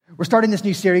We're starting this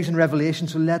new series in Revelation,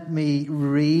 so let me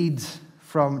read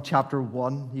from chapter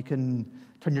 1. You can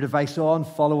turn your device on,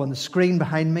 follow on the screen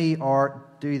behind me, or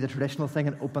do the traditional thing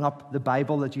and open up the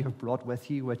Bible that you have brought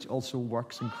with you, which also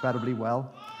works incredibly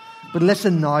well. But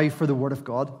listen now for the Word of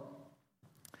God.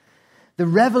 The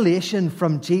revelation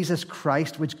from Jesus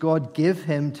Christ, which God gave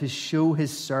him to show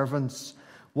his servants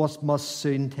what must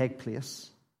soon take place.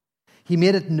 He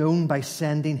made it known by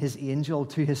sending his angel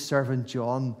to his servant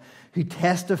John, who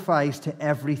testifies to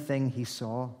everything he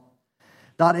saw.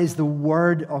 That is the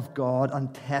word of God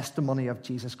and testimony of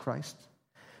Jesus Christ.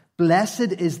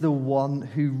 Blessed is the one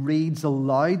who reads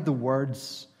aloud the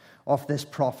words of this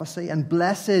prophecy, and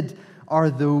blessed are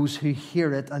those who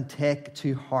hear it and take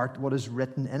to heart what is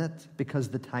written in it, because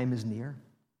the time is near.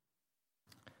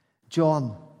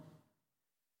 John,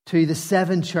 to the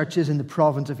 7 churches in the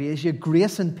province of Asia,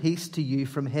 grace and peace to you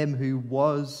from him who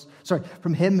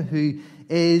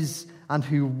is and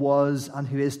who was and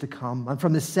who is to come, and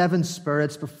from the 7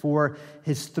 spirits before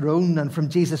his throne, and from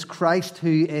Jesus Christ,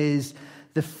 who is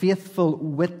the faithful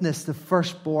witness, the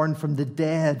firstborn from the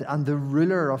dead, and the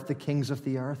ruler of the kings of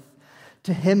the earth.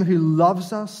 To him who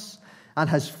loves us and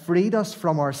has freed us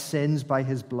from our sins by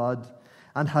his blood,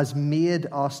 and has made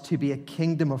us to be a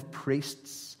kingdom of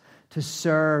priests, to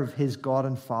serve his God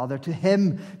and Father. To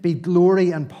him be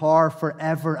glory and power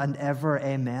forever and ever.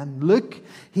 Amen. Look,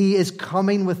 he is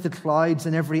coming with the clouds,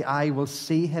 and every eye will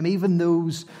see him, even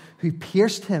those who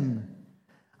pierced him.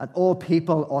 And all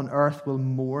people on earth will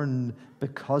mourn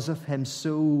because of him.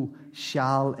 So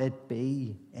shall it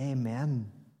be. Amen.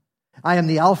 I am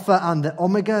the Alpha and the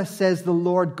Omega, says the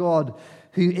Lord God,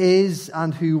 who is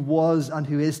and who was and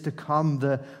who is to come,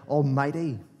 the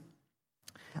Almighty.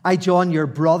 I, John, your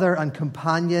brother and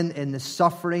companion in the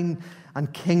suffering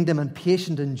and kingdom and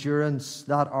patient endurance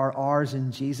that are ours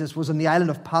in Jesus, was on the island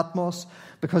of Patmos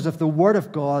because of the word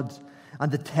of God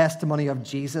and the testimony of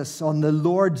Jesus. On the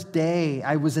Lord's day,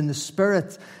 I was in the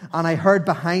Spirit, and I heard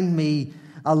behind me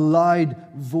a loud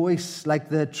voice like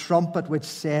the trumpet which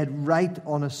said, "Write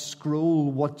on a scroll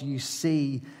what you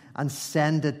see and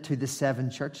send it to the 7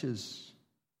 churches."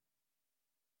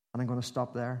 And I'm going to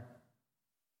stop there,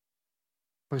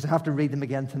 because I have to read them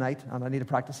again tonight, and I need to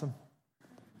practice them.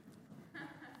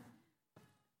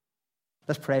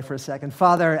 Let's pray for a second.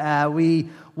 Father, we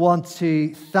want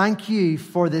to thank you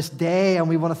for this day, and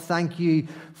we want to thank you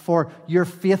for your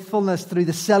faithfulness through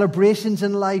the celebrations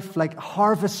in life, like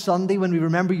Harvest Sunday, when we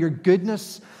remember your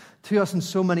goodness to us in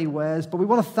so many ways. But we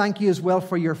want to thank you as well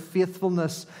for your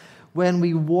faithfulness when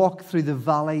we walk through the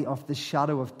valley of the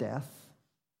shadow of death,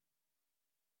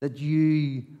 that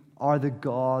you are the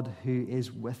God who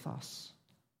is with us.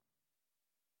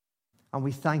 And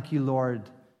we thank you, Lord,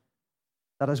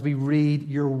 that as we read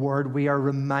your word, we are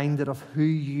reminded of who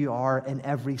you are in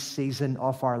every season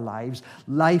of our lives.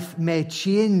 Life may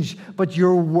change, but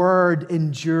your word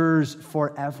endures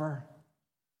forever.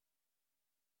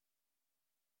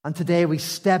 And today we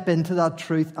step into that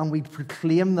truth and we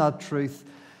proclaim that truth,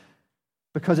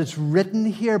 because it's written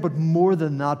here, but more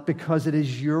than that, because it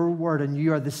is your word, and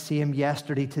you are the same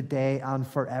yesterday, today, and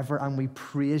forever. And we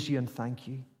praise you and thank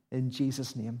you in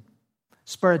Jesus' name.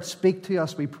 Spirit, speak to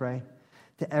us, we pray,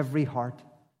 to every heart,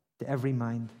 to every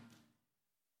mind.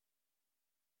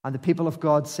 And the people of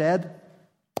God said,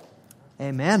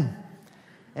 Amen.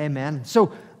 Amen.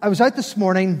 So I was out this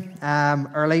morning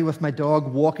early with my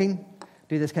dog walking,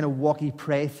 do this kind of walkie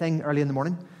pray thing early in the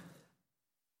morning.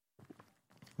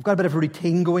 I've got a bit of a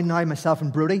routine going now, myself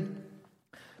and Brody.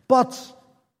 But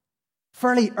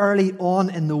fairly early on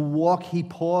in the walk, he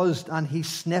paused and he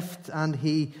sniffed and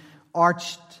he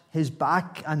arched his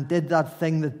back and did that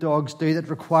thing that dogs do that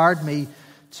required me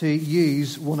to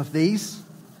use one of these.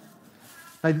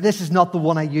 Now, this is not the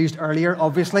one I used earlier,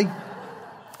 obviously.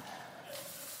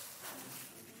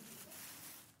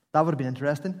 That would have been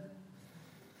interesting.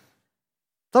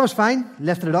 That was fine.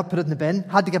 Lifted it up, put it in the bin.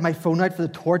 Had to get my phone out for the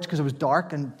torch because it was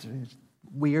dark and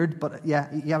weird, but yeah,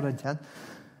 you have an intent.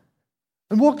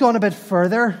 And walked on a bit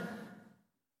further.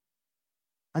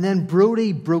 And then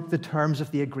Brody broke the terms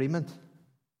of the agreement,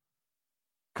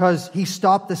 because he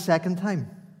stopped the second time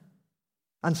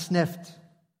and sniffed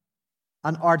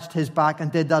and arched his back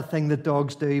and did that thing that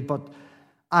dogs do, but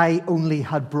I only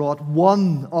had brought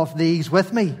one of these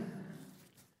with me.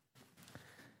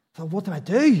 So what do I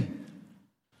do?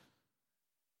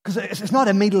 Because it's not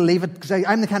in me to leave it, because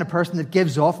I'm the kind of person that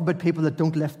gives off about people that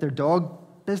don't lift their dog.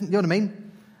 You know what I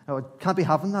mean? Oh, I can't be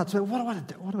having that. So what do I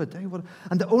do? What do I do?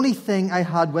 And the only thing I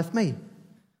had with me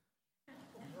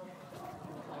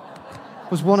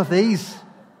was one of these.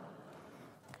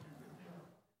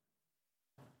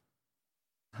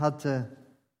 Had to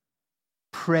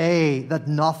pray that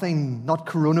nothing, not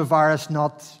coronavirus,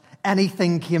 not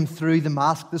anything came through the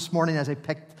mask this morning as I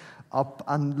picked up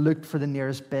and looked for the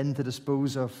nearest bin to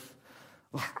dispose of.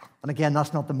 And again,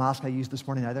 that's not the mask I used this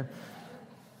morning either.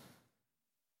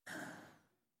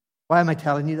 Why am I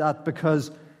telling you that? Because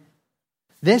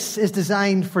this is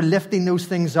designed for lifting those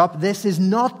things up. This is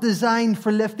not designed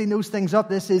for lifting those things up.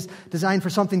 This is designed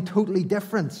for something totally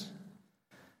different.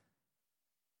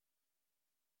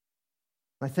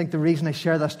 I think the reason I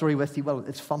share that story with you, well,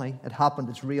 it's funny, it happened,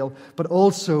 it's real, but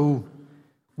also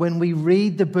when we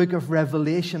read the book of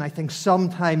Revelation, I think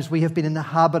sometimes we have been in the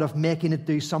habit of making it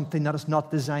do something that it's not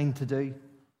designed to do.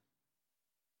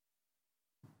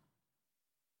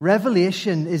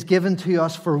 Revelation is given to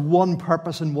us for one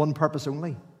purpose and one purpose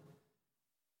only.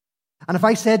 And if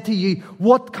I said to you,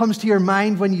 what comes to your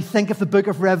mind when you think of the book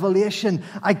of Revelation?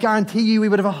 I guarantee you we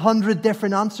would have 100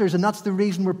 different answers. And that's the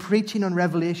reason we're preaching on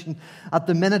Revelation at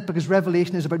the minute, because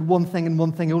Revelation is about one thing and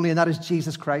one thing only, and that is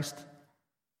Jesus Christ.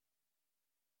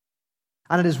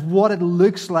 And it is what it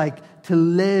looks like to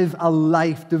live a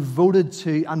life devoted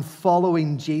to and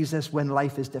following Jesus when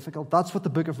life is difficult. That's what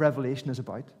the book of Revelation is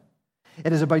about.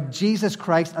 It is about Jesus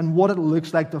Christ and what it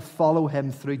looks like to follow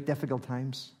him through difficult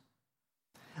times.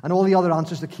 And all the other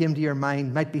answers that came to your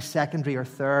mind might be secondary or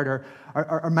third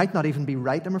or might not even be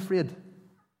right, I'm afraid.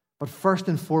 But first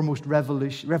and foremost,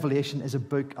 Revelation is a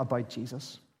book about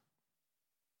Jesus.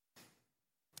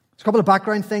 There's a couple of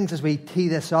background things as we tee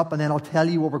this up, and then I'll tell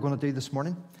you what we're going to do this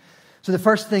morning. So the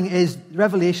first thing is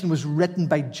Revelation was written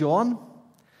by John.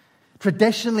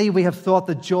 Traditionally, we have thought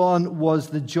that John was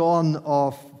the John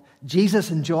of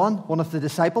Jesus and John, one of the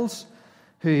disciples,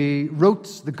 who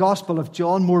wrote the Gospel of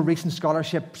John. More recent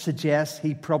scholarship suggests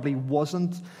he probably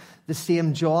wasn't the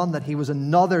same John, that he was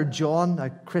another John,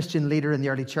 a Christian leader in the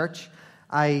early church.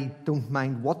 I don't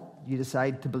mind what you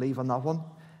decide to believe on that one.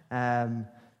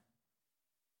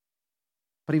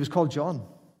 But he was called John.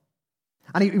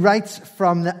 And he writes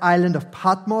from the island of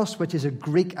Patmos, which is a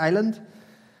Greek island.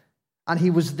 And he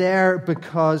was there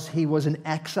because he was in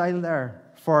exile there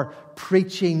for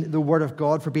preaching the word of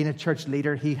God, for being a church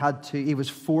leader. He was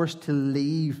forced to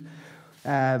leave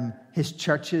his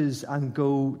churches and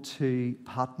go to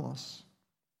Patmos.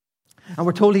 And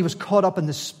we're told he was caught up in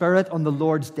the Spirit on the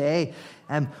Lord's day.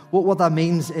 What that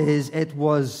means is it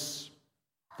was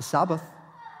the Sabbath,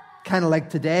 kind of like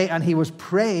today, and he was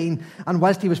praying, and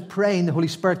whilst he was praying, the Holy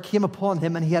Spirit came upon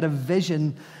him, and he had a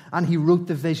vision, and he wrote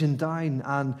the vision down,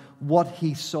 and what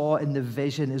he saw in the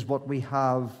vision is what we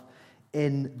have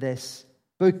in this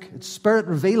book. It's Spirit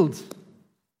revealed.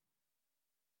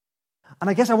 And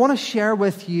I guess I want to share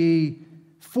with you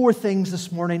 4 things this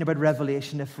morning about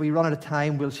Revelation. If we run out of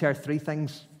time, we'll share 3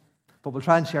 things, but we'll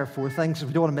try and share 4 things because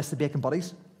we don't want to miss the bacon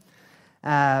buddies.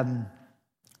 We're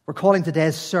calling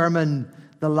today's sermon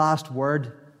The Last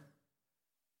Word.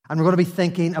 And we're going to be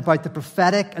thinking about the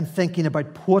prophetic and thinking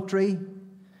about poetry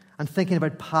and thinking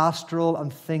about pastoral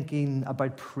and thinking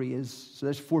about praise. So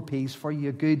there's 4 P's for you,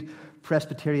 a good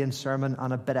Presbyterian sermon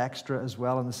and a bit extra as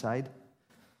well on the side.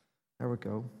 There we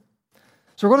go.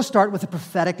 So we're going to start with the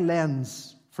prophetic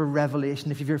lens for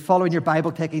Revelation. If you're following your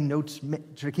Bible, taking notes,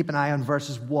 keep an eye on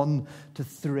verses 1 to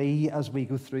 3 as we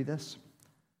go through this.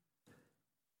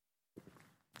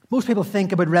 Most people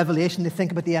think about Revelation, they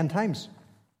think about the end times.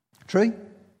 True?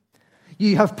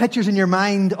 You have pictures in your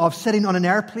mind of sitting on an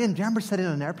airplane. Do you remember sitting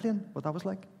on an airplane? What that was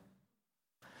like?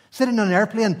 Sitting on an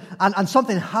airplane and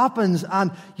something happens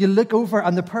and you look over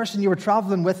and the person you were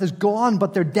traveling with is gone,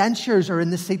 but their dentures are in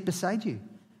the seat beside you.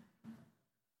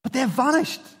 But they've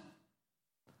vanished.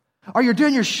 Or you're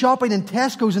doing your shopping in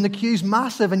Tesco's and the queue's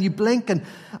massive and you blink and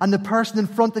the person in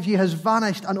front of you has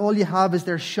vanished and all you have is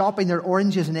their shopping, their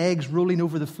oranges and eggs rolling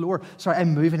over the floor. Sorry,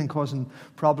 I'm moving and causing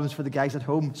problems for the guys at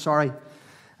home. Sorry.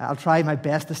 I'll try my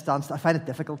best to stand still. I find it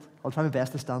difficult. I'll try my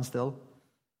best to stand still.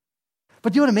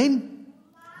 But do you know what I mean?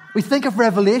 We think of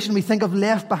Revelation, we think of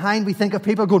Left Behind, we think of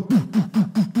people going poof, poof,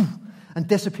 poof, poof, poof, and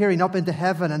disappearing up into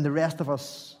heaven, and the rest of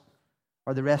us,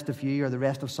 or the rest of you, or the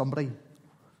rest of somebody,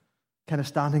 kind of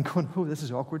standing going, oh, this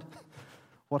is awkward.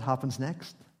 What happens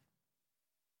next?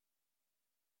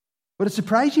 Would it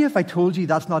surprise you if I told you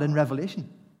that's not in Revelation?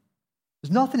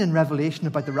 There's nothing in Revelation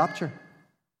about the rapture.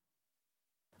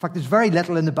 In fact, there's very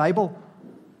little in the Bible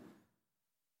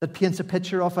that paints a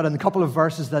picture of it, and a couple of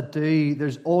verses that do.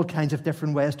 There's all kinds of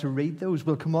different ways to read those.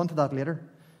 We'll come on to that later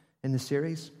in the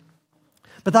series.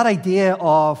 But that idea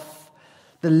of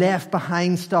the left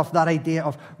behind stuff, that idea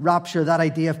of rapture, that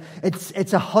idea of, it's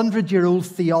a 100-year-old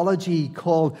theology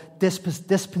called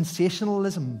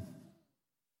dispensationalism.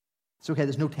 It's okay,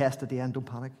 there's no test at the end, don't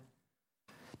panic.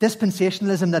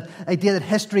 Dispensationalism, that idea that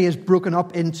history is broken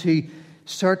up into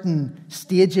certain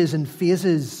stages and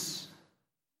phases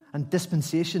and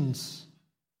dispensations,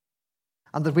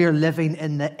 and that we are living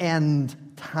in the end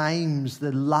times,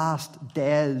 the last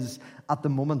days at the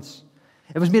moment.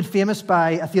 It was made famous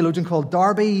by a theologian called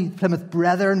Darby. Plymouth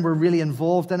Brethren were really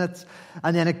involved in it.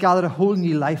 And then it gathered a whole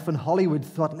new life when Hollywood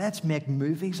thought, let's make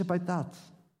movies about that.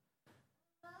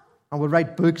 And we'll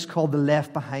write books called the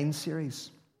Left Behind series.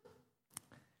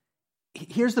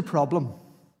 Here's the problem.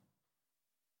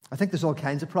 I think there's all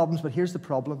kinds of problems, but here's the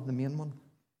problem, the main one.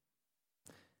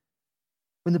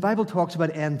 When the Bible talks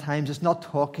about end times, it's not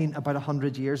talking about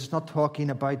 100 years. It's not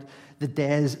talking about the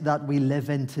days that we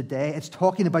live in today. It's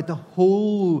talking about the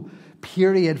whole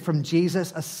period from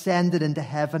Jesus ascended into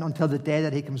heaven until the day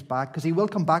that he comes back, because he will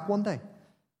come back one day.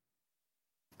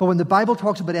 But when the Bible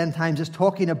talks about end times, it's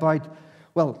talking about,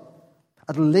 well,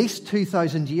 at least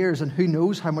 2,000 years, and who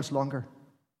knows how much longer.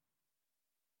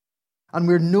 And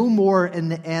we're no more in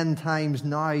the end times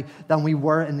now than we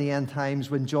were in the end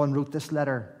times when John wrote this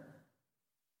letter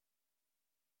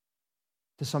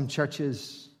to some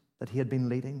churches that he had been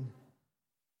leading.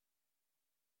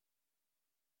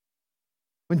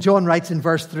 When John writes in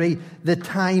verse 3, the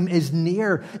time is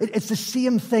near. It's the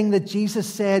same thing that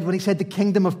Jesus said when he said the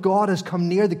kingdom of God has come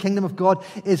near. The kingdom of God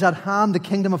is at hand. The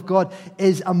kingdom of God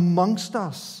is amongst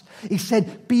us. He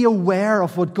said, be aware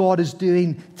of what God is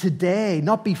doing today,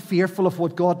 not be fearful of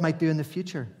what God might do in the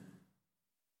future.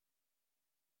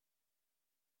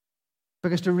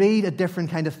 Because to read a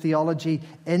different kind of theology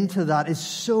into that is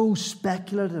so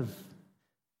speculative.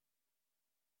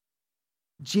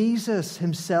 Jesus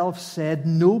himself said,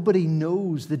 nobody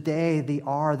knows the day, the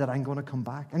hour that I'm going to come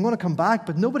back. I'm going to come back,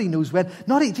 but nobody knows when.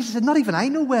 Jesus said, not even I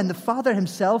know when. The Father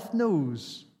himself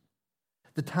knows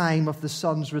the time of the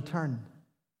Son's return.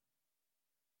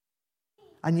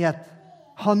 And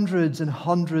yet, hundreds and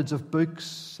hundreds of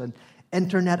books and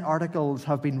internet articles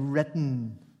have been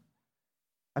written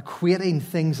equating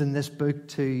things in this book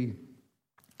to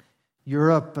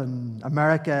Europe and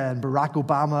America and Barack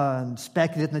Obama and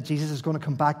speculating that Jesus is going to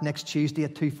come back next Tuesday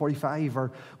at 2:45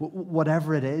 or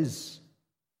whatever it is.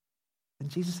 And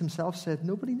Jesus himself said,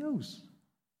 nobody knows.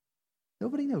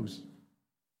 Nobody knows.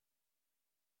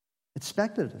 It's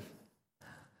speculative.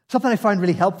 Something I found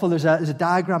really helpful, there's a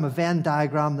diagram, a Venn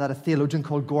diagram that a theologian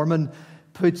called Gorman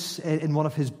puts in one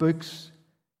of his books.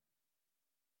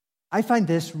 I find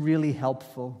this really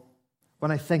helpful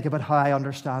when I think about how I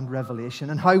understand Revelation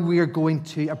and how we are going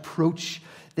to approach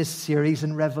this series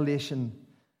in Revelation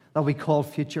that we call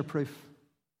Future Proof.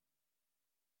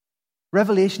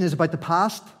 Revelation is about the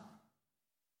past,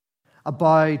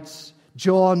 about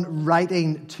John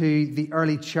writing to the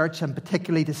early church, and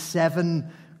particularly to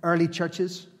 7 early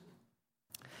churches.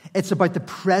 It's about the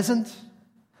present,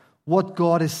 what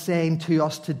God is saying to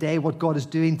us today, what God is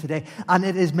doing today. And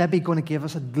it is maybe going to give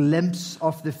us a glimpse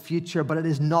of the future, but it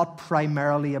is not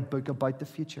primarily a book about the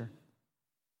future.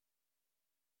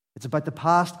 It's about the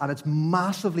past, and it's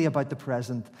massively about the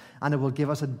present, and it will give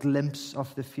us a glimpse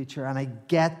of the future. And I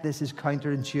get this is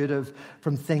counterintuitive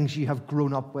from things you have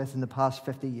grown up with in the past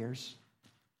 50 years.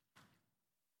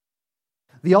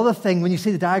 The other thing, when you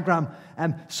see the diagram,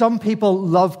 some people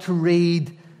love to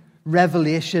read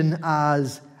Revelation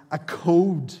as a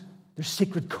code. There's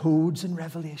secret codes in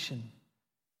Revelation.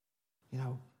 You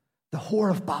know, the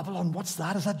whore of Babylon, what's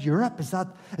that? Is that Europe? Is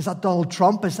that Donald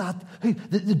Trump? Is that who?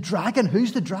 The dragon?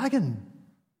 Who's the dragon?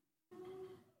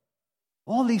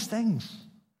 All these things.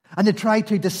 And they try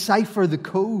to decipher the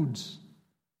codes.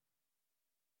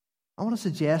 I want to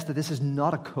suggest that this is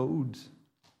not a code.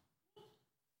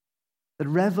 That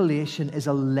Revelation is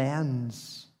a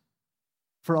lens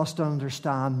for us to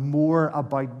understand more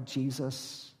about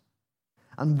Jesus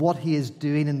and what he is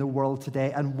doing in the world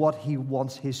today and what he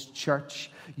wants his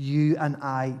church, you and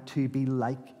I, to be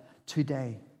like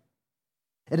today.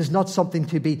 It is not something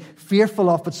to be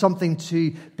fearful of, but something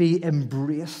to be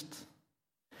embraced.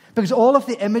 Because all of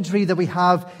the imagery that we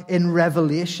have in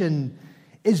Revelation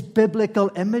is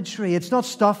biblical imagery. It's not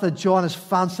stuff that John has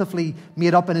fancifully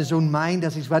made up in his own mind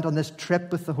as he's went on this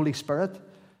trip with the Holy Spirit.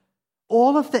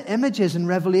 All of the images in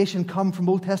Revelation come from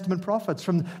Old Testament prophets,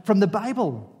 from the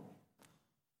Bible.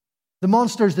 The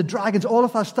monsters, the dragons, all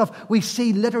of that stuff we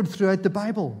see littered throughout the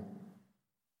Bible.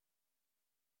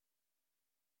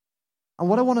 And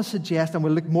what I want to suggest, and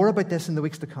we'll look more about this in the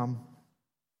weeks to come,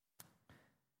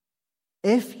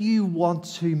 if you want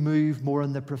to move more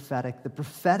in the prophetic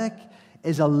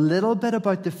is a little bit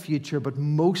about the future, but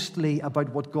mostly about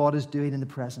what God is doing in the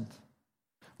present.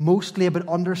 Mostly about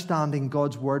understanding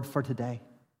God's word for today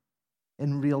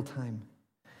in real time.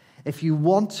 If you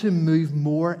want to move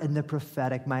more in the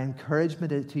prophetic, my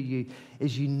encouragement to you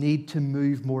is you need to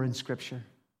move more in Scripture.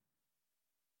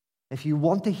 If you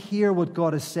want to hear what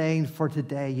God is saying for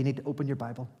today, you need to open your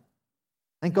Bible.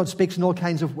 I think God speaks in all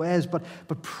kinds of ways, but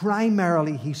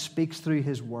primarily He speaks through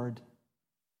His Word.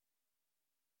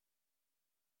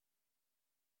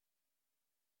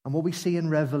 And what we see in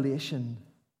Revelation,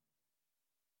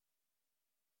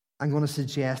 I'm going to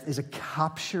suggest, is a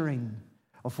capturing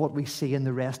of what we see in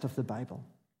the rest of the Bible.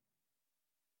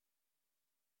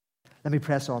 Let me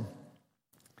press on.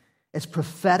 It's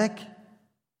prophetic.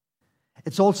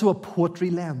 It's also a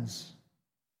poetry lens.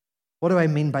 What do I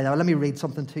mean by that? Well, let me read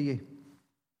something to you.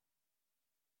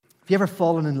 Have you ever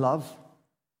fallen in love?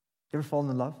 You ever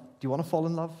fallen in love? Do you want to fall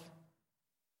in love?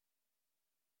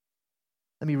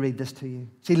 Let me read this to you.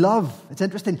 See, love, it's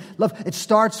interesting. Love, it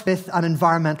starts with an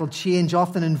environmental change,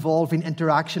 often involving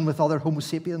interaction with other Homo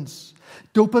sapiens.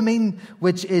 Dopamine,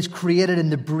 which is created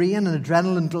in the brain and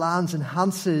adrenaline glands,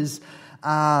 enhances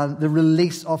the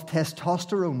release of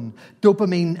testosterone.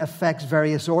 Dopamine affects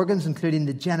various organs, including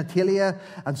the genitalia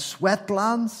and sweat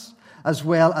glands, as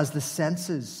well as the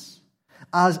senses.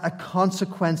 As a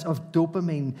consequence of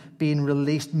dopamine being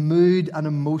released, mood and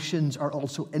emotions are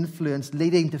also influenced,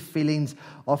 leading to feelings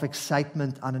of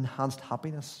excitement and enhanced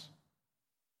happiness.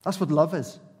 That's what love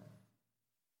is.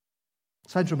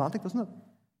 Sounds romantic, doesn't it?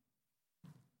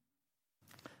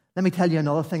 Let me tell you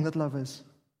another thing that love is.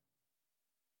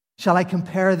 Shall I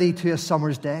compare thee to a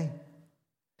summer's day?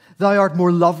 Thou art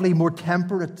more lovely, more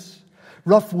temperate.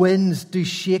 Rough winds do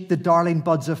shake the darling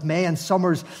buds of May, and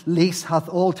summer's lease hath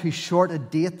all too short a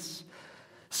date.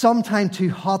 Sometime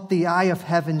too hot the eye of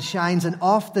heaven shines, and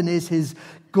often is his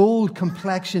gold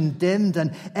complexion dimmed,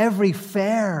 and every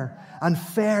fair and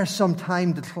fair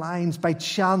sometime declines by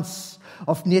chance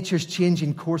of nature's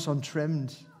changing course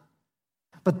untrimmed.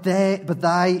 But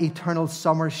thy eternal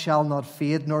summer shall not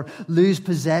fade, nor lose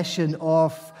possession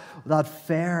of that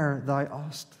fair thou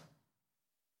hast.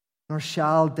 Nor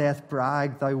shall death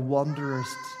brag thou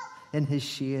wanderest in his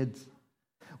shade,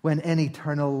 when in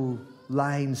eternal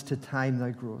lines to time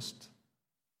thou growest.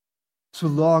 So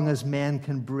long as men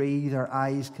can breathe, our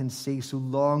eyes can see, so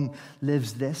long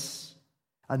lives this,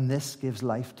 and this gives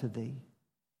life to thee.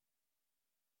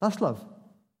 That's love.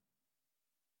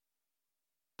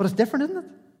 But it's different, isn't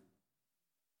it?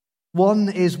 One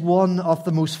is one of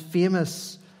the most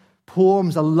famous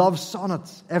poems, a love sonnet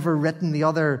ever written. The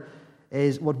other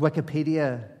is what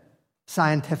Wikipedia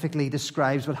scientifically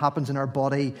describes what happens in our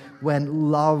body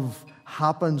when love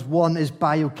happens. One is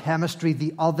biochemistry,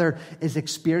 the other is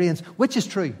experience. Which is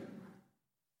true?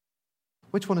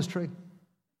 Which one is true?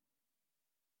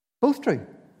 Both true.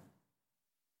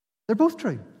 They're both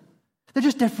true. They're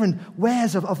just different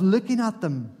ways of looking at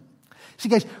them. See,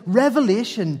 guys,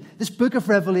 Revelation, this book of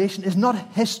Revelation, is not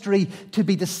history to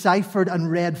be deciphered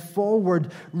and read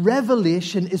forward.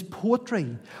 Revelation is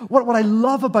poetry. What I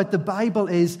love about the Bible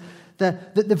is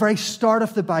that the very start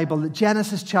of the Bible,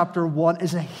 Genesis chapter 1,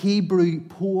 is a Hebrew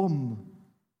poem.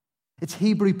 It's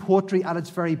Hebrew poetry at its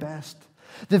very best.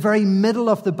 The very middle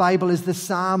of the Bible is the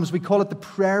Psalms. We call it the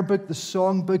prayer book, the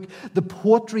song book, the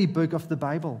poetry book of the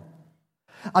Bible.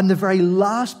 And the very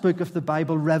last book of the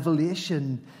Bible,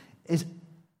 Revelation, is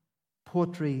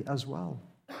poetry as well.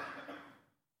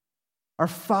 Our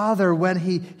Father, when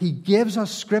He gives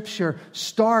us Scripture,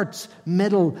 starts,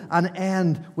 middle, and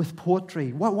end with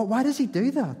poetry. Why does He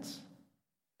do that?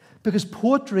 Because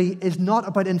poetry is not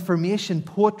about information.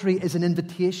 Poetry is an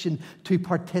invitation to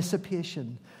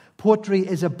participation. Poetry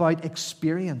is about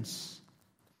experience.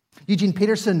 Eugene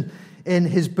Peterson, in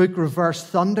his book Reverse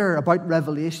Thunder about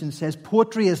Revelation, says,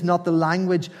 poetry is not the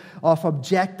language of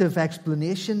objective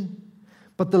explanation,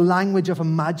 but the language of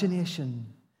imagination.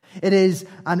 It is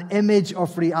an image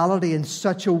of reality in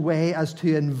such a way as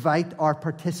to invite our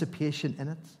participation in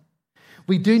it.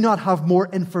 We do not have more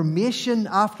information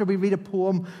after we read a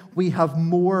poem. We have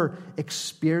more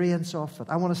experience of it.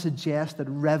 I want to suggest that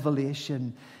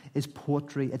Revelation is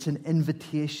poetry. It's an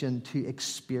invitation to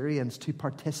experience, to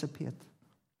participate.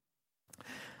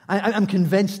 I'm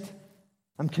convinced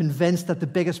that the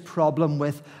biggest problem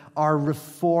with our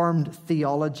Reformed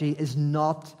theology is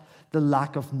not the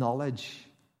lack of knowledge.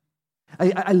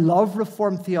 I love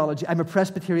Reformed theology. I'm a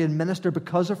Presbyterian minister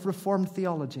because of Reformed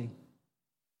theology.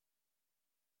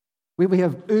 We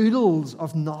have oodles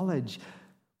of knowledge.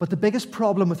 But the biggest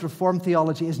problem with Reformed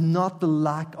theology is not the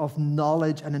lack of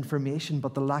knowledge and information,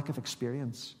 but the lack of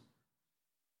experience.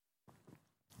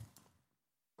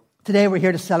 Today we're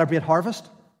here to celebrate harvest.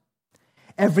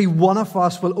 Every one of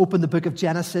us will open the book of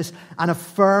Genesis and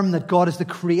affirm that God is the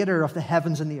creator of the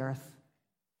heavens and the earth.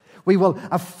 We will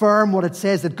affirm what it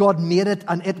says, that God made it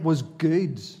and it was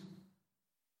good.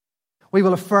 We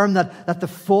will affirm that the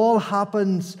fall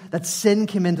happens, that sin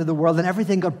came into the world and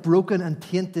everything got broken and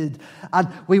tainted. And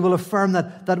we will affirm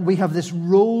that we have this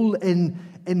role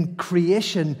in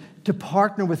creation to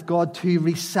partner with God to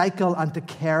recycle and to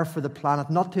care for the planet.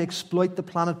 Not to exploit the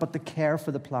planet, but to care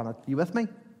for the planet. Are you with me?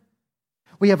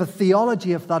 We have a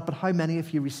theology of that, but how many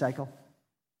of you recycle?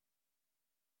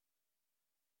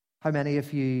 How many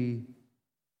of you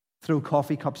throw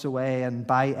coffee cups away and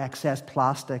buy excess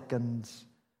plastic and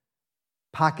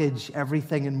package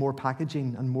everything in more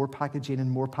packaging and more packaging and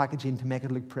more packaging to make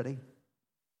it look pretty?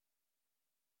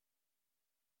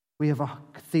 We have a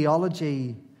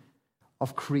theology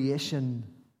of creation,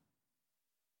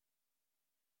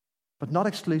 but not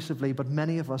exclusively, but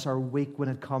many of us are weak when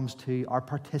it comes to our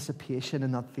participation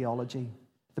in that theology,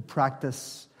 the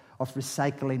practice of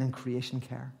recycling and creation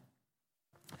care.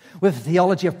 We have a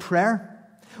theology of prayer.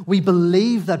 We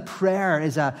believe that prayer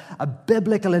is a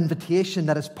biblical invitation,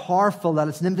 that it's powerful, that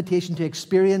it's an invitation to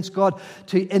experience God,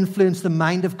 to influence the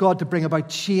mind of God, to bring about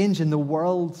change in the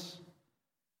world.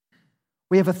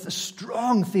 We have a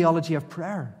strong theology of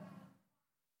prayer.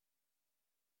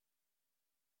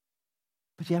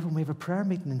 But yet when we have a prayer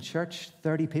meeting in church,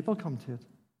 30 people come to it.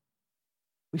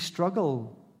 We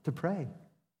struggle to pray.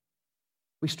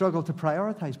 We struggle to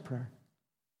prioritize prayer.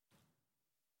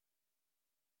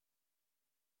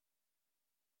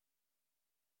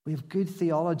 We have good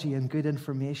theology and good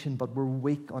information, but we're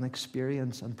weak on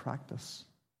experience and practice.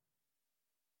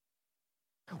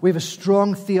 We have a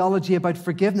strong theology about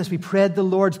forgiveness. We prayed the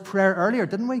Lord's Prayer earlier,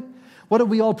 didn't we? What did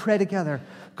we all pray together?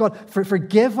 God,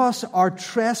 forgive us our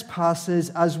trespasses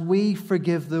as we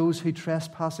forgive those who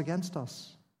trespass against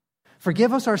us.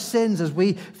 Forgive us our sins as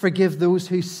we forgive those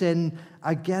who sin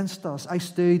against us. I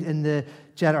sat in the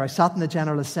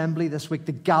General Assembly this week,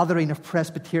 the gathering of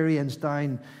Presbyterians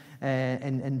down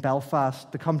in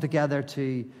Belfast, to come together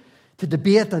to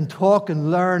debate and talk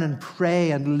and learn and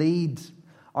pray and lead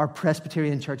our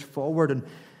Presbyterian church forward.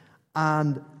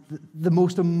 And the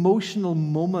most emotional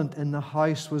moment in the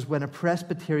house was when a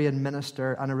Presbyterian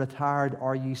minister and a retired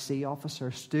RUC officer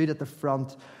stood at the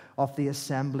front of the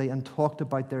assembly and talked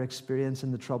about their experience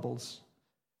in the Troubles.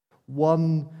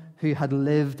 One who had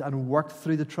lived and worked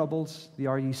through the Troubles, the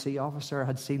RUC officer,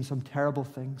 had seen some terrible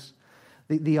things.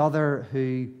 The other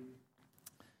who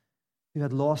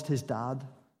had lost his dad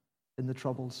in the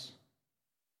Troubles,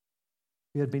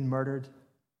 who had been murdered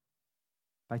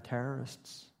by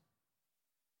terrorists.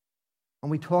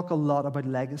 And we talk a lot about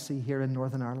legacy here in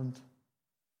Northern Ireland.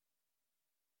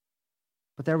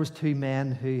 But there was two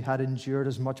men who had endured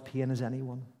as much pain as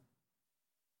anyone,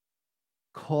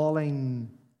 calling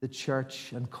the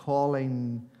church and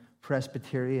calling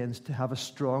Presbyterians to have a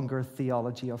stronger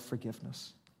theology of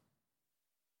forgiveness.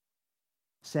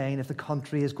 Saying if the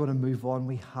country is going to move on,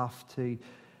 we have to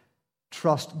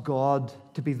trust God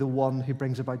to be the one who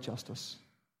brings about justice.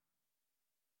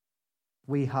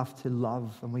 We have to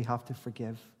love and we have to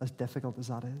forgive, as difficult as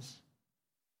that is.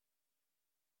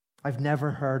 I've never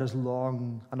heard as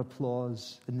long an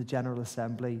applause in the General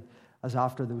Assembly as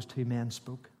after those two men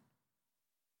spoke.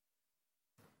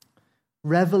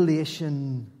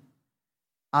 Revelation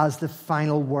as the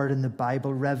final word in the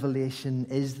Bible. Revelation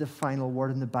is the final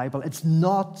word in the Bible. It's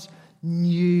not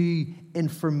new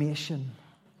information.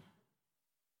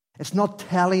 It's not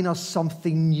telling us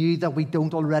something new that we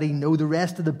don't already know. The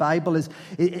rest of the Bible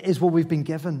is what we've been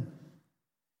given.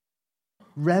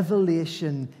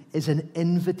 Revelation is an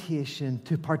invitation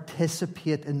to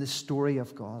participate in the story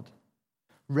of God.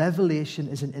 Revelation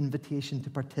is an invitation to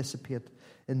participate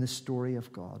in the story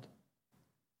of God.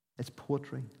 It's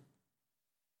poetry.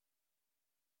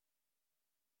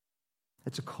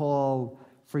 It's a call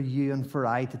for you and for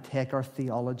I to take our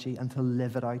theology and to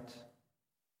live it out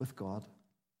with God.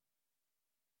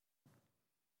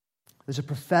 There's a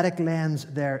prophetic lens.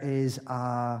 There is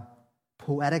a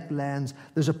poetic lens.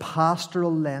 There's a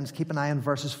pastoral lens. Keep an eye on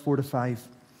verses 4 to 5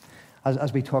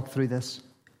 as we talk through this.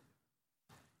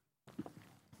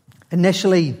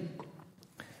 Initially,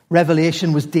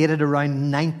 Revelation was dated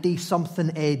around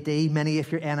 90-something AD. Many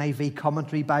of your NIV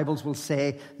commentary Bibles will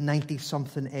say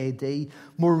 90-something AD.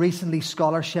 More recently,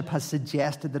 scholarship has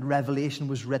suggested that Revelation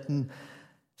was written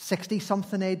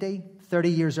 60-something AD, 30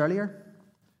 years earlier.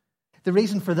 The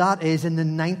reason for that is in the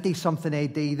 90-something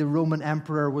AD, the Roman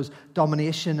emperor was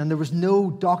domination, and there was no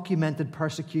documented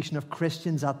persecution of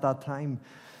Christians at that time.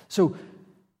 So,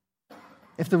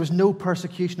 if there was no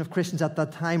persecution of Christians at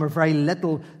that time, or very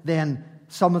little, then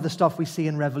some of the stuff we see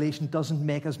in Revelation doesn't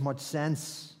make as much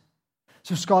sense.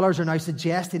 So scholars are now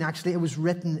suggesting actually it was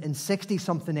written in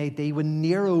 60-something AD when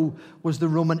Nero was the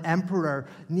Roman emperor.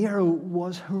 Nero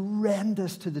was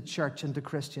horrendous to the church and to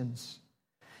Christians.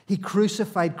 He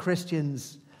crucified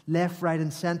Christians left, right,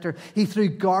 and center. He threw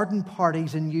garden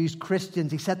parties and used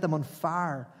Christians. He set them on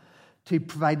fire to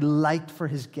provide light for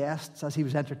his guests as he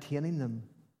was entertaining them.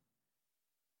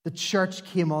 The church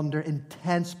came under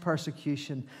intense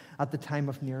persecution at the time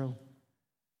of Nero.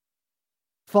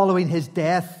 Following his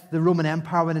death, the Roman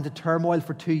Empire went into turmoil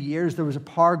for 2 years. There was a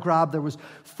power grab. There was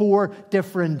 4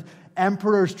 different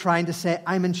emperors trying to say,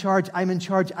 I'm in charge, I'm in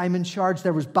charge, I'm in charge.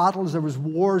 There was battles, there was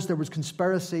wars, there was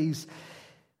conspiracies.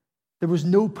 There was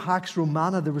no Pax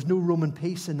Romana, there was no Roman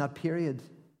peace in that period.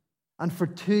 And for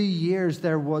 2 years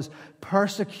there was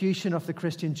persecution of the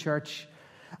Christian church,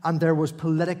 and there was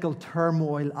political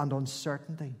turmoil and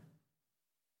uncertainty.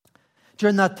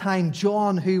 During that time,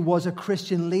 John, who was a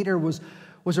Christian leader, was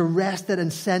arrested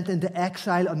and sent into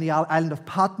exile on the island of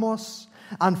Patmos.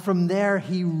 And from there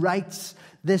he writes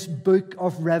this book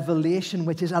of Revelation,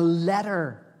 which is a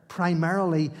letter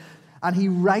primarily. And he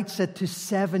writes it to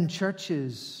 7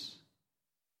 churches.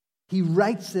 He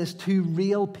writes this to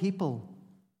real people.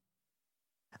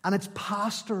 And it's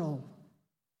pastoral.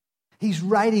 He's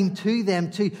writing to them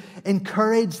to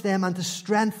encourage them and to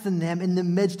strengthen them in the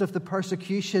midst of the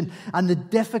persecution and the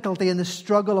difficulty and the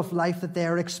struggle of life that they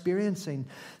are experiencing.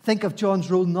 Think of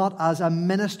John's role not as a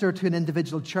minister to an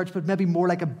individual church, but maybe more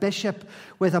like a bishop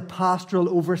with a pastoral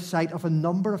oversight of a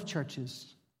number of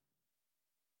churches.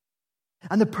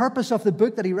 And the purpose of the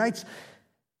book that he writes,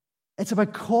 it's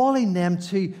about calling them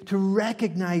to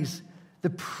recognize the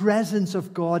presence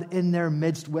of God in their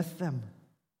midst with them.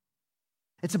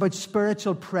 It's about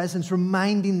spiritual presence,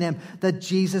 reminding them that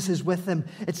Jesus is with them.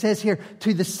 It says here,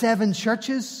 to the 7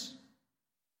 churches,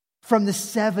 from the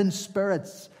 7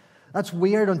 spirits. That's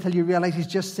weird until you realize he's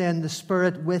just saying the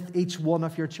Spirit with each one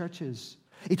of your churches.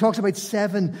 He talks about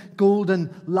 7 golden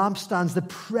lampstands, the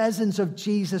presence of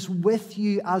Jesus with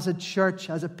you as a church,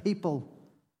 as a people.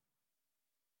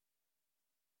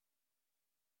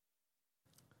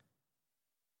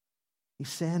 He's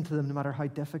saying to them, no matter how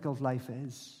difficult life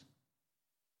is,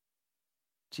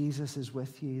 Jesus is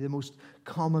with you. The most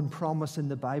common promise in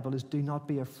the Bible is, do not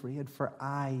be afraid, for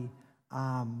I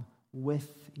am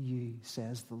with you,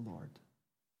 says the Lord.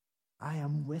 I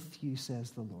am with you,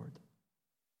 says the Lord.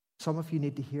 Some of you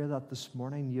need to hear that this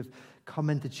morning. You've come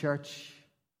into church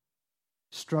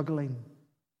struggling,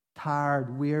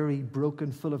 tired, weary,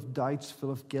 broken, full of doubts,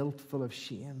 full of guilt, full of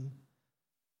shame.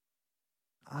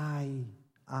 I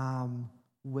am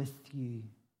with you,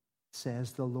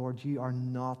 says the Lord. You are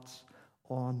not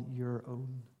on your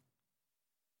own.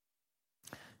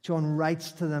 John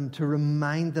writes to them to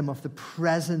remind them of the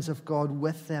presence of God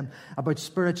with them, about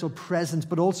spiritual presence,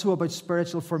 but also about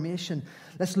spiritual formation.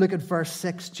 Let's look at verse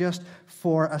 6 just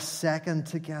for a second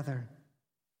together.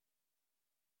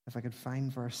 If I could find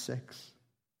verse 6.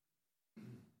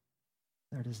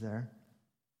 There it is there.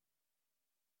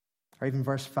 Or even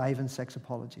verse 5 and 6,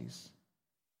 apologies.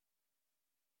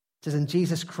 It says, in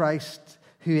Jesus Christ,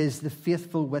 who is the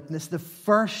faithful witness, the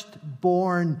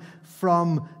firstborn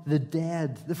from the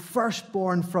dead. The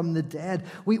firstborn from the dead.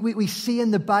 We see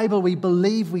in the Bible, we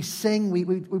believe, we sing,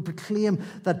 we proclaim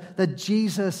that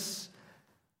Jesus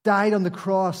died on the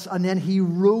cross and then he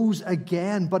rose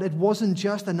again. But it wasn't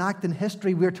just an act in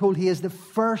history. We're told he is the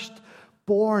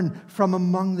firstborn from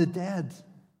among the dead.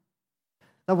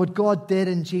 That what God did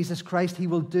in Jesus Christ, he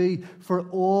will do for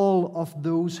all of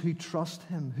those who trust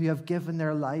him, who have given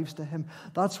their lives to him.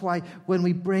 That's why when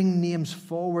we bring names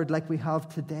forward like we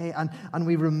have today and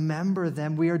we remember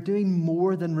them, we are doing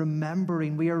more than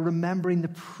remembering. We are remembering the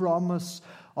promise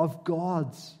of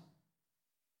God.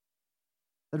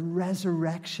 That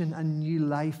resurrection and new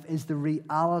life is the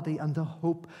reality and the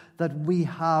hope that we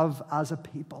have as a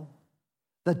people.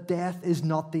 That death is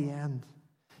not the end.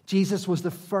 Jesus was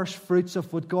the first fruits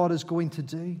of what God is going to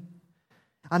do.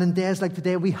 And in days like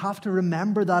today, we have to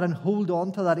remember that and hold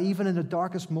on to that even in the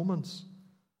darkest moments.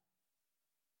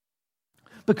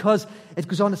 Because, it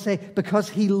goes on to say, because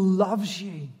he loves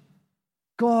you.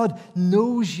 God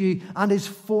knows you and is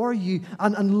for you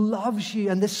and loves you.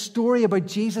 And this story about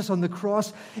Jesus on the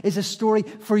cross is a story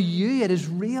for you. It is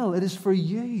real. It is for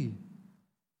you.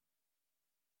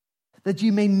 That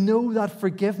you may know that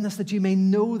forgiveness, that you may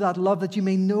know that love, that you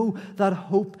may know that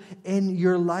hope in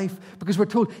your life. Because we're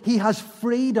told he has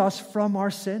freed us from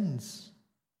our sins.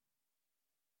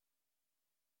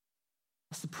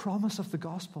 That's the promise of the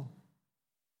gospel.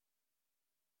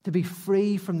 To be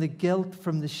free from the guilt,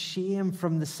 from the shame,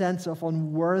 from the sense of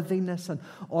unworthiness and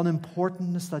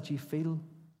unimportantness that you feel.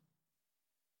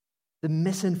 the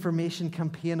misinformation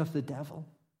campaign of the devil,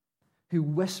 who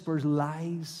whispers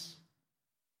lies,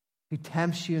 who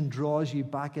tempts you and draws you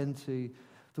back into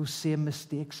those same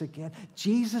mistakes again.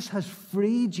 Jesus has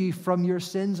freed you from your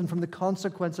sins and from the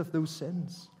consequence of those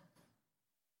sins.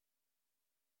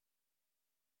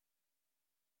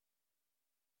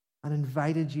 And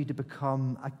invited you to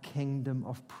become a kingdom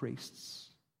of priests.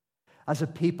 As a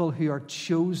people who are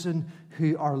chosen,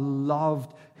 who are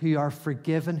loved, who are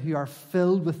forgiven, who are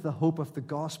filled with the hope of the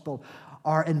gospel,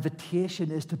 our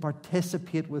invitation is to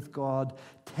participate with God,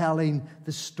 telling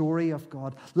the story of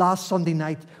God. Last Sunday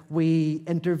night, we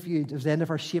interviewed, it was the end of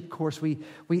our SHAPE course, we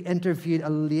interviewed a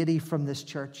lady from this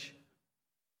church.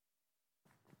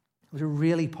 It was a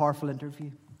really powerful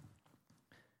interview.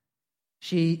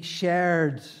 She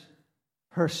shared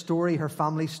her story, her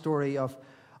family story of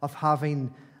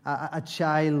having a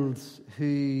child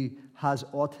who has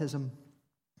autism,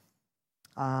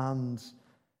 and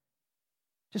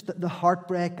just the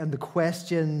heartbreak and the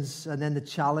questions and then the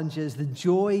challenges, the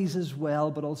joys as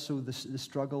well, but also the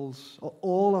struggles,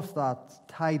 all of that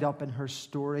tied up in her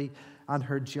story and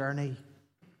her journey.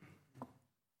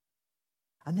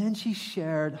 And then she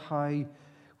shared how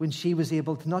when she was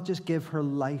able to not just give her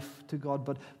life to God,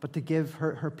 but to give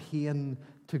her pain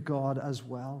to God as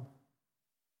well.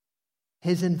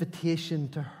 His invitation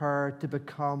to her to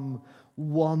become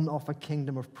one of a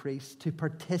kingdom of priests, to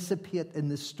participate in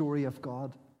the story of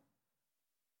God.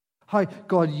 How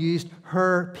God used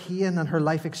her pain and her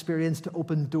life experience to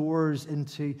open doors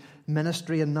into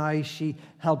ministry, and now she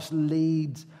helps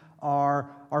lead our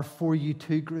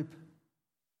 4U2 group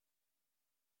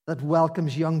that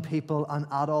welcomes young people and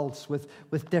adults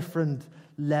with different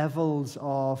levels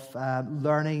of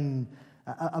learning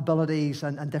abilities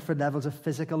and different levels of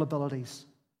physical abilities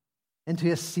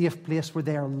into a safe place where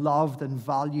they are loved and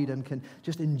valued and can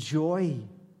just enjoy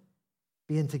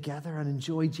being together and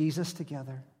enjoy Jesus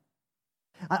together.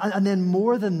 And then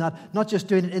more than that, not just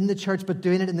doing it in the church, but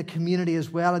doing it in the community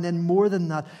as well. And then more than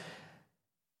that,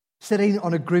 sitting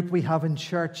on a group we have in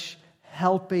church,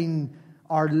 helping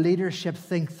our leadership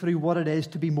think through what it is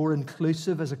to be more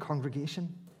inclusive as a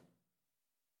congregation.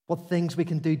 What things we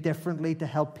can do differently to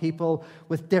help people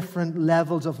with different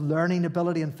levels of learning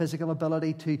ability and physical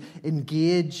ability to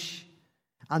engage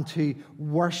and to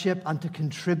worship and to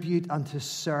contribute and to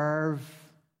serve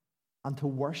and to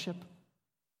worship.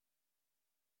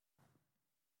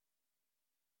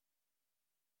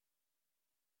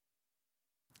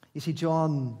 You see,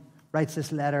 John writes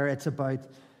this letter, it's about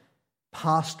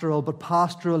pastoral, but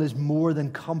pastoral is more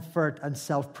than comfort and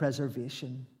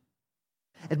self-preservation.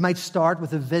 It might start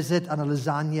with a visit and a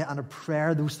lasagna and a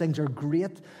prayer. Those things are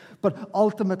great. But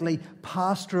ultimately,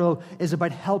 pastoral is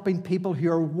about helping people who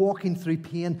are walking through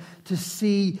pain to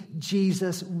see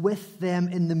Jesus with them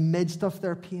in the midst of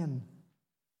their pain.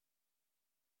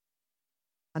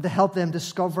 And to help them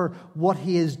discover what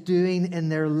He is doing in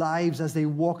their lives as they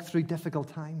walk through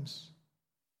difficult times.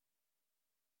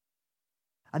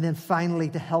 And then finally,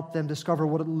 to help them discover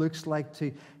what it looks like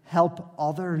to help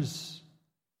others,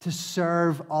 to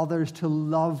serve others, to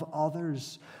love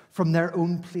others from their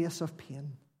own place of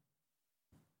pain.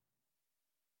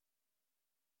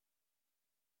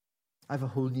 I have a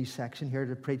whole new section here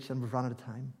to preach, and we've run out of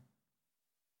time.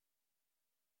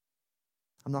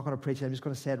 I'm not going to preach it, I'm just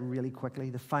going to say it really quickly.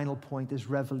 The final point is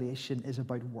Revelation is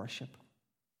about worship.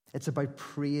 It's about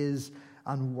praise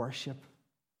and worship.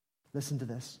 Listen to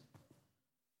this.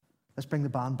 Let's bring the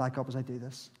band back up as I do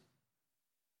this.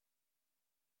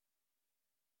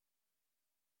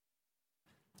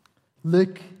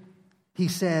 Look, he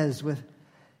says,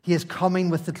 he is coming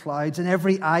with the clouds, and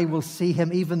every eye will see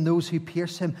him, even those who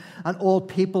pierce him, and all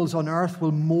peoples on earth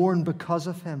will mourn because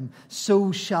of him.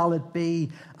 So shall it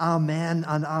be. Amen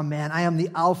and amen. I am the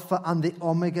Alpha and the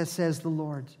Omega, says the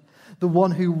Lord, the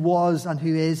one who was and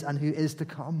who is to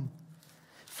come.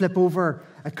 Flip over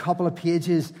a couple of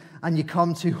pages and you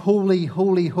come to holy,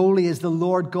 holy, holy is the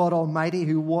Lord God Almighty,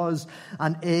 who was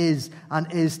and is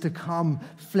to come.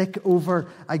 Flick over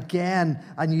again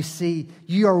and you see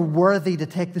you are worthy to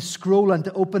take the scroll and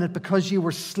to open it, because you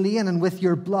were slain, and with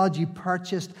your blood you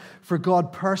purchased for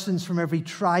God persons from every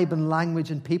tribe and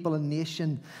language and people and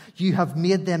nation. You have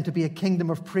made them to be a kingdom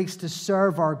of priests to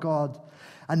serve our God,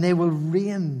 and they will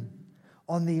reign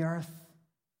on the earth.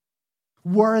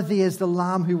 Worthy is the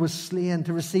Lamb who was slain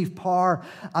to receive power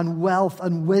and wealth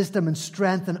and wisdom and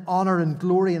strength and honor and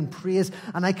glory and praise.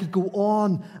 And I could go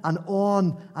on and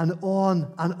on and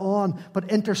on and on.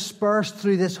 But interspersed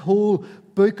through this whole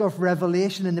book of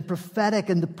Revelation, in the prophetic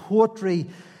and the poetry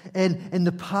in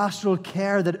the pastoral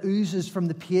care that oozes from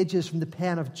the pages from the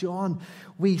pen of John,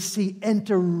 we see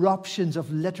interruptions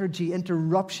of liturgy,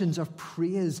 interruptions of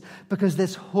praise, because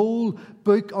this whole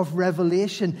book of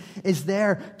Revelation is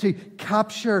there to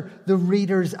capture the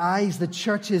reader's eyes, the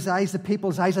church's eyes, the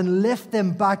people's eyes, and lift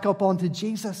them back up onto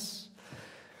Jesus.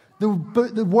 The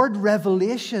word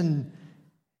revelation,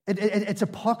 it's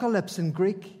apocalypse in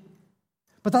Greek.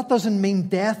 But that doesn't mean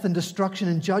death and destruction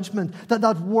and judgment.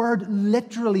 That word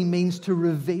literally means to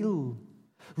reveal.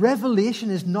 Revelation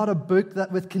is not a book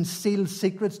that with concealed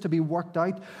secrets to be worked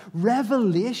out.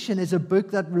 Revelation is a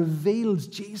book that reveals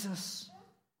Jesus.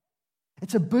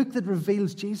 It's a book that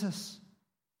reveals Jesus.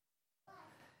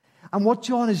 And what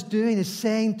John is doing is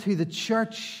saying to the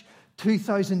church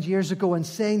 2,000 years ago and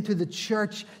saying to the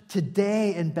church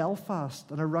today in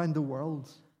Belfast and around the world,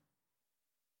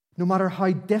 no matter how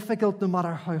difficult, no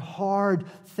matter how hard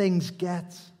things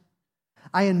get,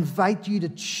 I invite you to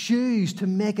choose to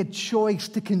make a choice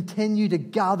to continue to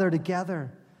gather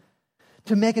together,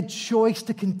 to make a choice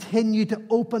to continue to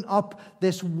open up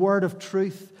this word of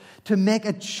truth, to make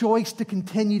a choice to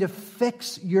continue to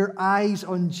fix your eyes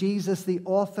on Jesus, the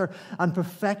author and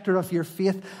perfecter of your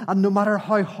faith. And no matter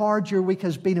how hard your week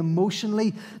has been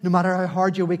emotionally, no matter how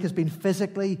hard your week has been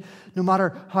physically, no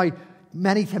matter how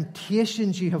many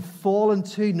temptations you have fallen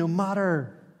to, no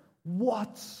matter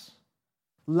what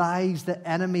lies the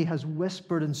enemy has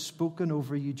whispered and spoken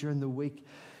over you during the week,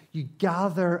 you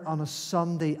gather on a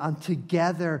Sunday and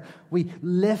together we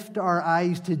lift our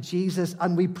eyes to Jesus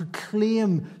and we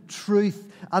proclaim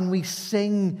truth and we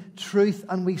sing truth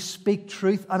and we speak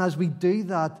truth. And as we do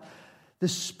that, the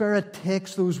Spirit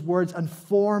takes those words and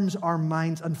forms our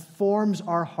minds and forms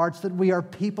our hearts, that we are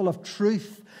people of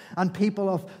truth and people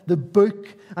of the book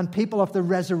and people of the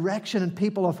resurrection and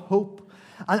people of hope.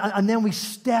 And then we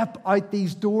step out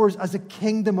these doors as a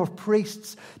kingdom of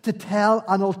priests to tell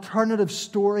an alternative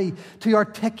story, to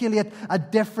articulate a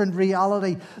different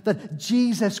reality, that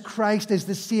Jesus Christ is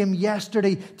the same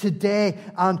yesterday, today,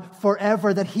 and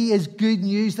forever, that He is good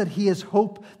news, that He is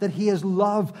hope, that He is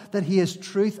love, that He is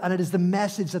truth, and it is the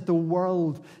message that the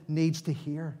world needs to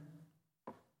hear.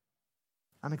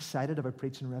 I'm excited about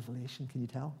preaching Revelation, can you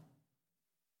tell?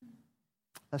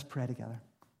 Let's pray together.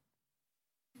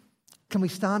 Can we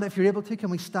stand, if you're able to, can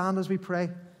we stand as we pray?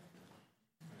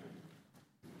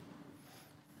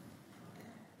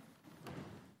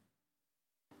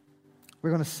 We're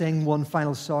going to sing one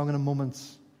final song in a moment.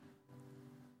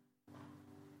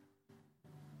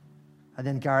 And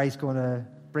then Gary's going to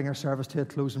bring our service to a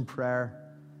close in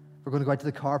prayer. We're going to go out to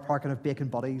the car park and have bacon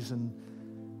buddies and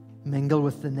mingle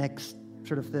with the next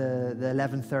sort of the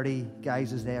 11:30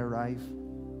 guys as they arrive.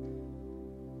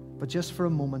 But just for a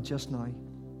moment, just now,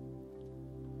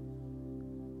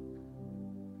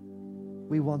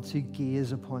 we want to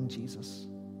gaze upon Jesus.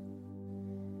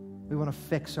 We want to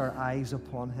fix our eyes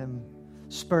upon Him.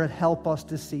 Spirit, help us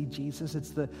to see Jesus. It's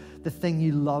the thing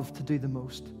you love to do the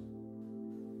most.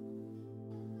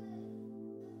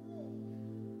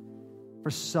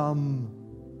 For some,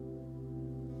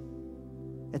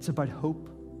 it's about hope.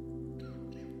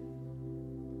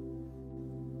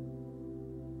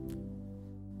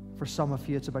 For some of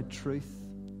you, it's about truth.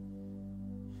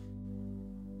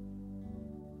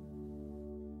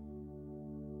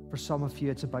 For some of you,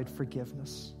 it's about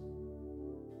forgiveness.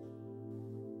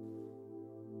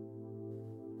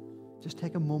 Just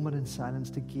take a moment in silence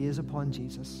to gaze upon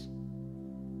Jesus,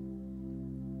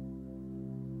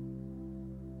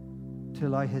 to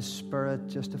allow His Spirit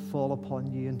just to fall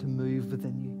upon you and to move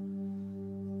within you.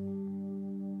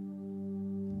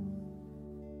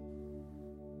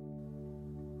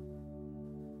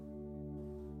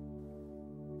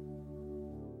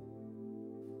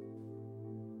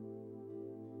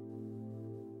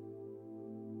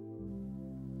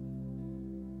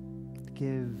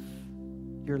 Give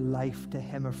your life to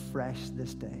Him afresh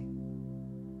this day.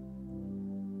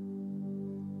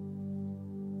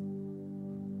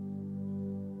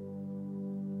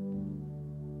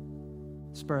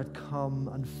 Spirit, come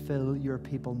and fill your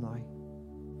people now.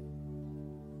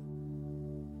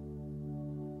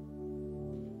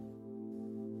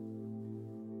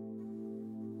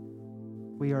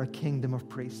 We are a kingdom of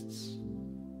priests,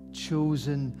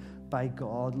 chosen by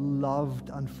God, loved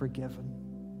and forgiven,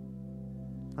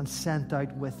 and sent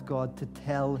out with God to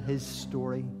tell His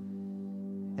story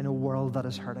in a world that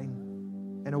is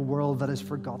hurting, in a world that has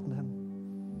forgotten Him.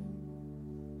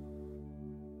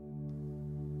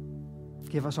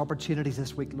 Give us opportunities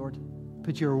this week, Lord.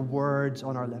 Put your words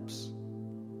on our lips.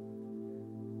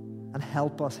 And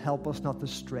help us not to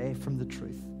stray from the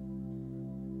truth.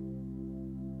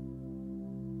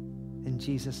 In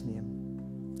Jesus'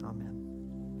 name, Amen.